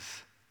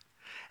places,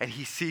 and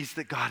he sees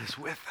that God is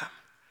with him.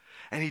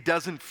 And he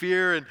doesn't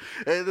fear, and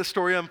the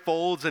story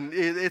unfolds, and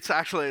it's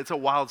a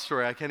wild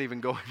story. I can't even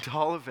go into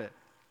all of it.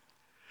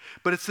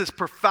 But it's this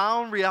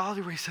profound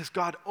reality where he says,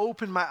 God,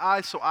 open my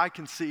eyes so I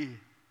can see.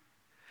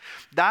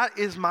 That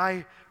is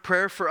my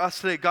prayer for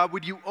us today. God,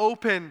 would you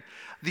open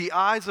the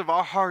eyes of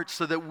our hearts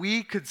so that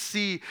we could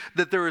see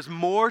that there is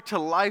more to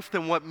life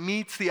than what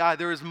meets the eye.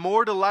 There is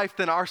more to life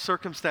than our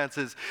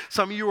circumstances.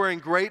 Some of you are in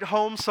great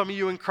homes, some of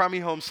you in crummy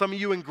homes, some of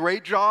you in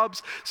great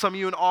jobs, some of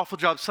you in awful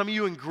jobs, some of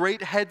you in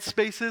great head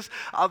spaces,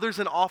 others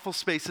in awful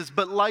spaces.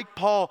 But like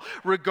Paul,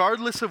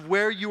 regardless of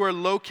where you are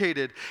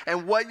located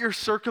and what your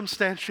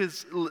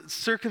circumstances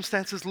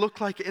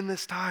look like in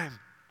this time,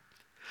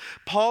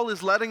 Paul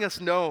is letting us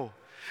know,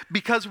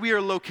 because we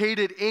are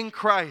located in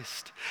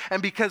Christ,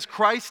 and because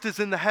Christ is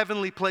in the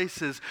heavenly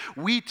places,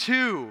 we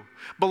too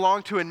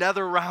belong to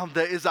another realm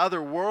that is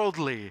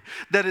otherworldly,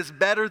 that is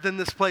better than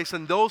this place.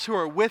 And those who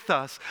are with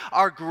us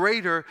are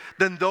greater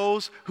than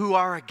those who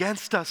are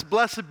against us.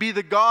 Blessed be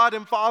the God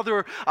and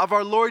Father of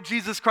our Lord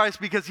Jesus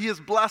Christ, because he has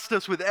blessed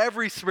us with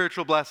every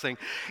spiritual blessing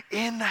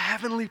in the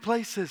heavenly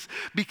places,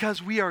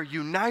 because we are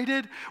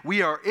united,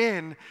 we are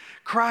in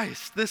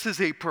Christ. This is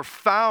a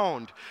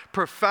profound,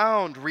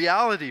 profound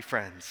reality,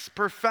 friends.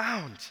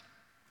 Profound.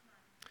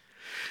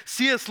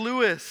 C.S.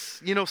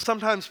 Lewis,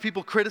 sometimes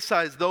people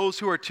criticize those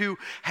who are too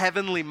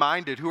heavenly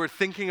minded, who are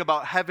thinking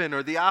about heaven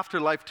or the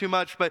afterlife too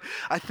much. But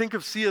I think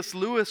of C.S.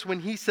 Lewis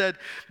when he said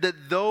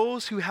that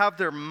those who have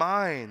their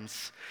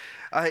minds,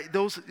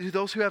 those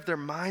who have their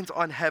minds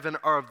on heaven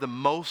are of the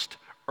most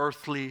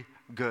earthly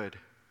good.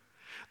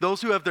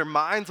 Those who have their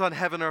minds on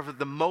heaven are of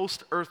the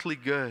most earthly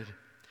good.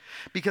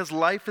 Because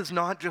life is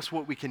not just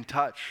what we can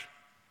touch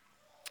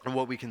and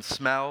what we can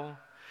smell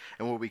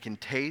and what we can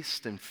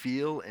taste and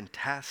feel and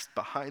test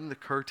behind the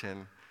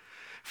curtain.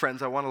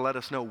 Friends, I want to let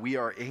us know we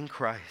are in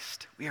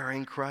Christ. We are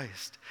in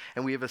Christ.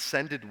 And we have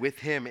ascended with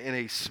him in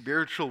a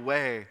spiritual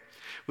way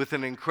with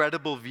an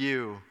incredible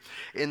view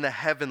in the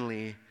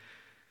heavenly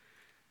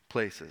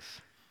places.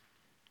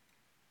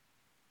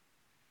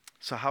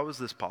 So how is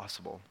this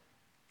possible?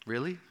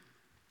 Really?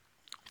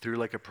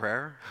 Through a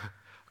prayer?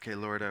 Okay,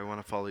 Lord, I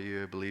want to follow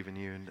you. I believe in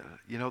you. And,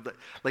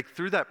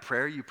 through that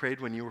prayer you prayed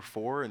when you were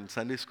 4 in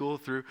Sunday school,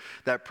 through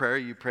that prayer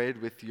you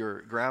prayed with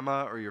your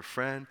grandma or your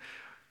friend,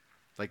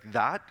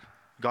 that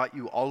got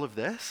you all of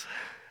this?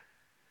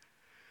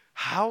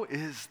 How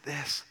is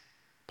this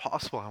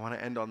possible? I want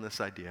to end on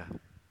this idea.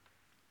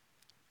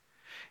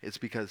 It's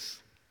because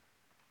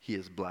he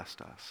has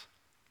blessed us.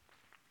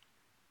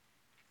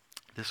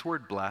 This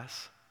word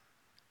bless,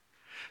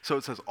 so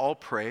it says all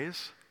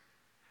praise.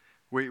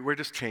 We're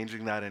just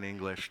changing that in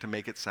English to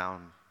make it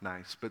sound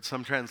nice. But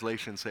some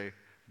translations say,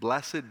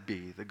 blessed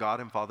be the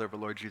God and Father of our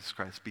Lord Jesus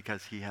Christ,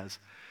 because he has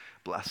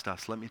blessed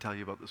us. Let me tell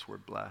you about this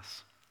word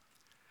bless.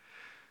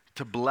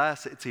 To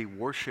bless, it's a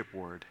worship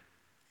word.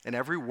 And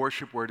every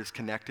worship word is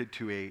connected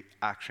to an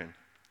action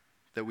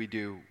that we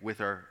do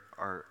with our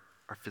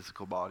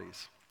physical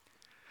bodies.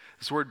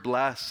 This word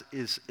bless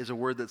is a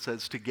word that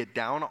says to get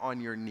down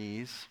on your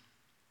knees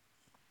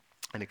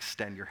and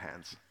extend your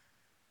hands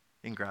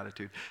in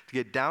gratitude. To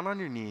get down on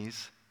your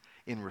knees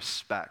in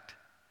respect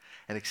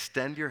and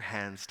extend your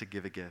hands to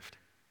give a gift.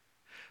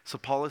 So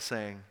Paul is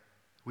saying,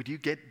 would you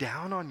get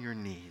down on your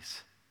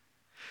knees?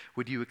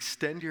 Would you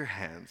extend your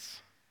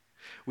hands?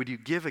 Would you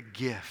give a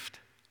gift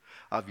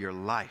of your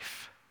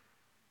life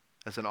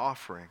as an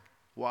offering?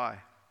 Why?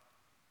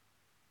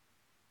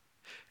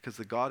 Because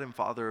the God and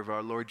Father of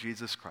our Lord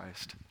Jesus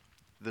Christ,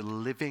 the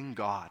living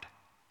God,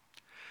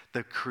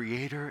 the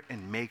creator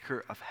and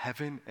maker of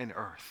heaven and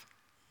earth,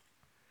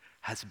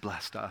 has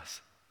blessed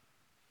us.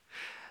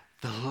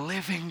 The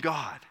living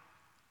God,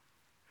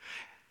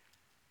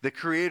 the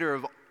creator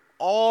of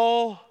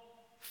all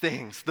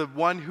things, the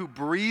one who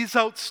breathes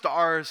out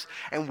stars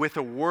and with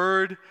a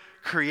word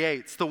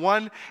creates, the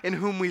one in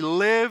whom we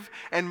live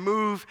and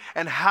move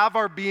and have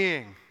our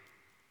being,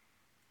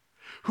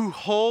 who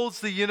holds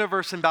the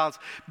universe in balance.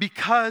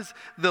 Because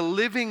the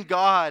living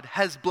God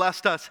has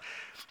blessed us,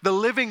 the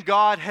living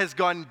God has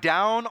gone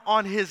down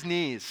on his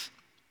knees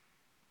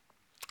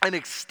and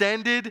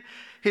extended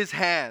his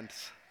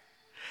hands,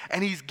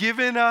 and he's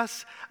given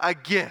us a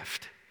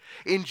gift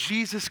in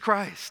Jesus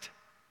Christ.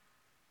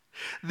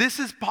 This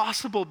is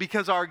possible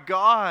because our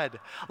God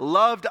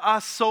loved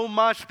us so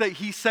much that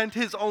he sent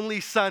his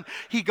only son.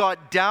 He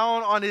got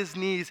down on his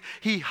knees.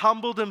 He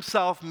humbled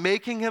himself,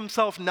 making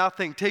himself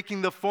nothing,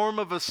 taking the form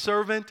of a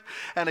servant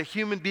and a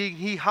human being.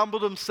 He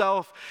humbled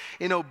himself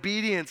in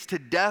obedience to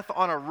death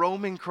on a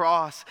Roman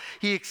cross.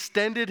 He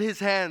extended his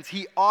hands.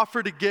 He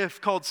offered a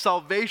gift called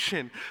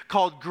salvation,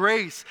 called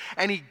grace,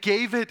 and he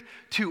gave it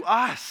to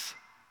us.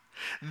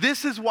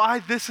 This is why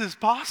this is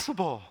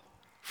possible.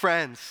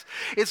 Friends,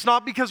 it's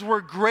not because we're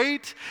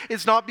great,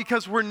 it's not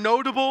because we're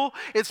notable,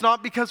 it's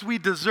not because we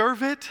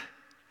deserve it.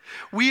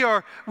 We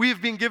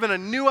have been given a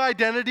new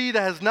identity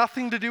that has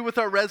nothing to do with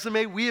our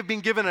resume. We have been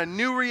given a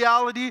new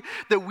reality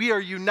that we are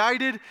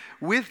united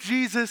with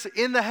Jesus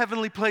in the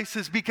heavenly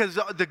places because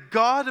the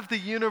God of the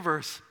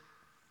universe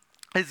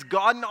has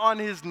gotten on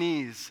his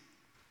knees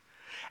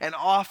and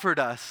offered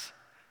us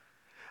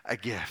a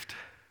gift.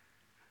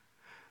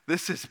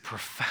 This is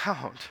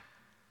profound.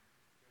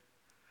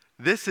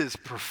 This is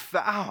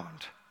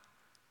profound.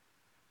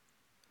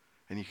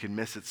 And you can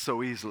miss it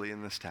so easily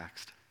in this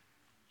text.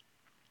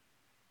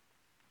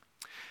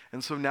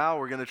 And so now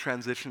we're going to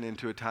transition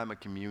into a time of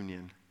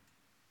communion.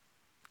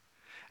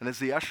 And as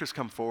the ushers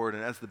come forward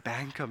and as the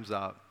band comes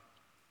up,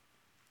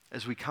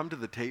 as we come to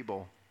the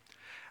table,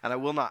 and I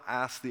will not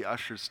ask the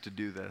ushers to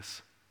do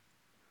this,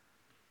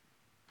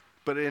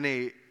 but in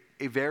a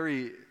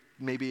very,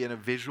 maybe in a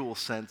visual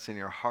sense in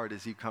your heart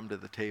as you come to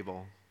the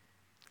table,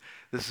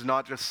 this is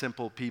not just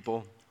simple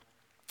people,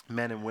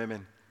 men and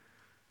women,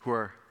 who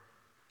are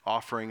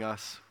offering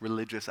us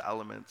religious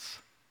elements.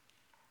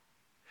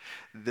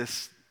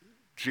 This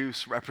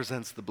juice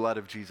represents the blood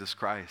of Jesus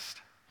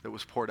Christ that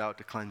was poured out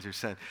to cleanse your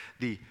sin.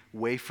 The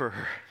wafer,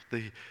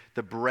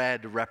 the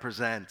bread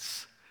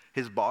represents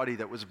his body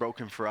that was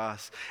broken for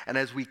us. And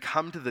as we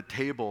come to the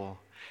table,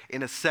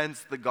 in a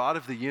sense, the God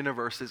of the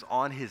universe is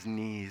on his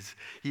knees.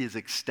 He is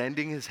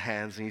extending his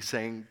hands and he's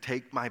saying,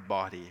 take my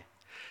body,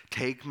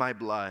 take my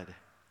blood,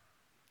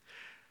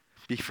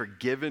 be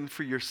forgiven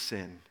for your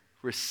sin,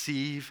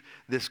 receive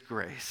this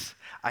grace.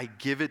 I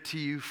give it to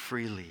you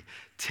freely.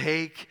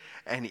 Take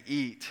and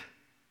eat.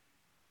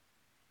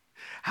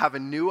 Have a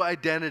new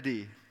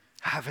identity,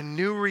 have a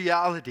new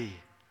reality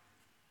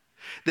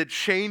that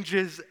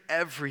changes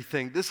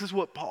everything. This is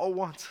what Paul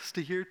wants us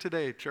to hear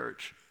today,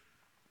 church.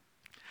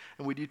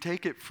 And would you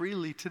take it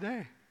freely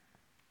today?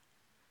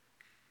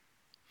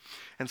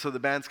 And so the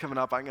band's coming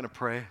up. I'm going to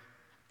pray.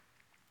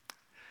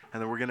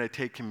 And then we're going to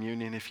take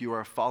communion. If you are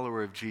a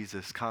follower of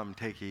Jesus, come,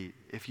 take, eat.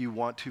 If you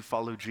want to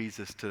follow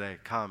Jesus today,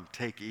 come,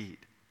 take, eat.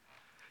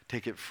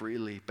 Take it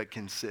freely, but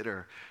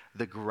consider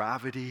the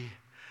gravity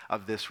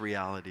of this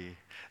reality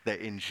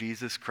that in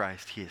Jesus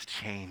Christ, he has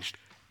changed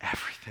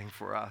everything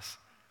for us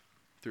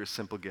through a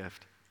simple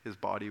gift, his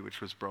body which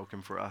was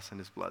broken for us and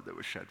his blood that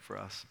was shed for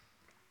us.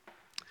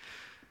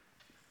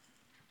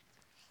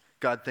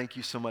 God, thank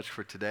you so much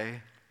for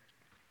today.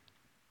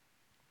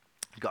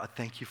 God,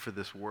 thank you for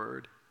this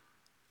word.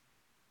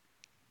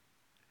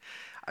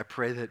 I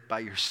pray that by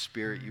your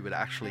Spirit, you would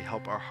actually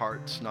help our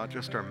hearts, not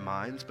just our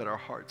minds, but our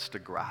hearts to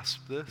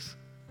grasp this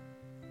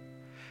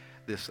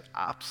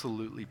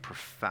absolutely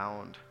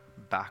profound,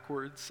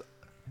 backwards,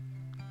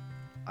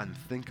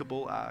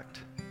 unthinkable act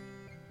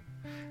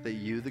that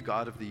you, the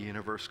God of the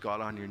universe, got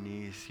on your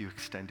knees, you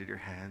extended your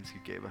hands, you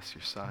gave us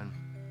your Son,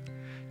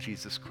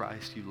 Jesus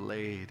Christ. You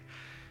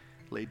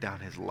laid down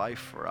his life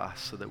for us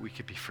so that we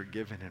could be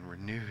forgiven and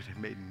renewed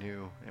and made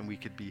new, and we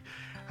could be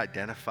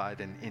identified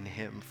in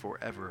him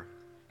forever.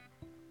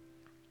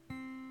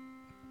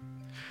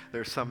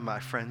 There are some of my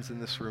friends in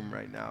this room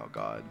right now,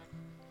 God,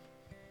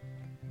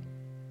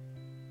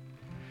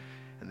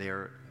 and they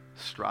are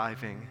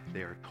striving,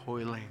 they are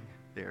toiling,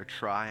 they are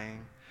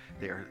trying,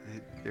 they're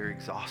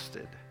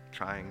exhausted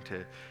trying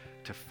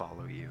to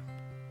follow you.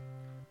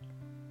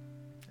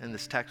 And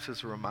this text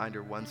is a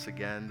reminder once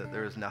again that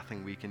there is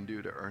nothing we can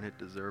do to earn it,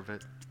 deserve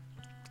it,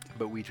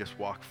 but we just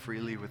walk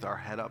freely with our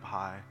head up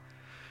high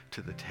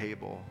to the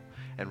table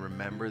and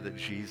remember that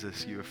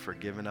Jesus, you have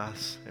forgiven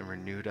us and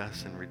renewed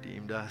us and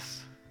redeemed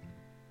us.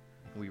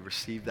 We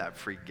receive that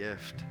free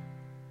gift.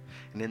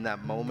 And in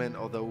that moment,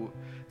 although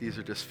these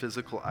are just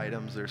physical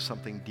items, there's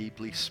something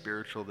deeply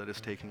spiritual that is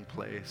taking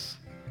place.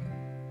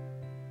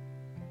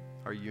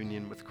 Our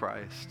union with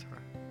Christ.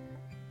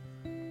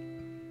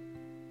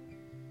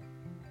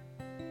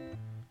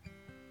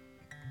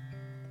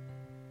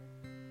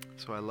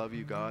 So I love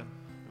you, God,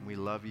 and we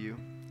love you.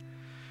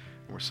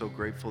 And we're so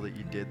grateful that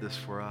you did this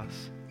for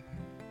us.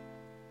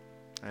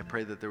 I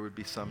pray that there would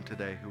be some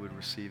today who would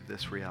receive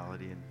this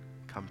reality and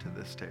come to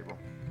this table.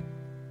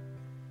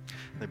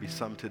 There'd be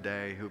some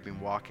today who have been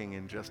walking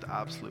in just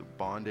absolute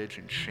bondage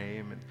and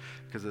shame, and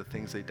because of the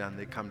things they've done,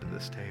 they come to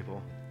this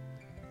table.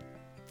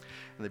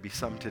 And there'd be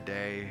some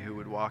today who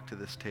would walk to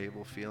this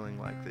table feeling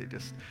like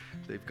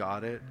they've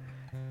got it,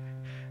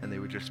 and they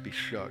would just be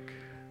shook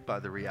by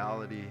the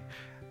reality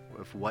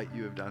of what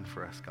you have done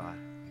for us, God.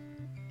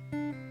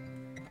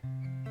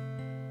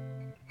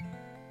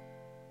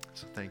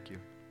 So thank you.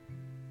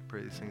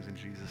 Pray these things in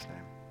Jesus'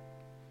 name.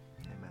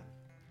 Amen.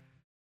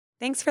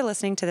 Thanks for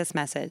listening to this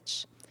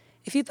message.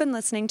 If you've been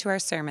listening to our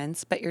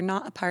sermons, but you're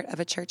not a part of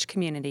a church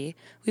community,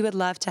 we would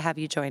love to have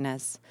you join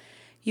us.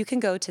 You can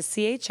go to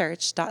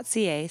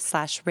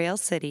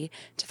cachurch.ca/railcity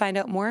to find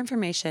out more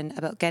information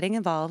about getting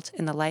involved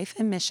in the life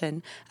and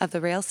mission of the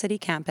Rail City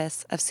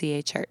campus of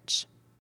CA Church.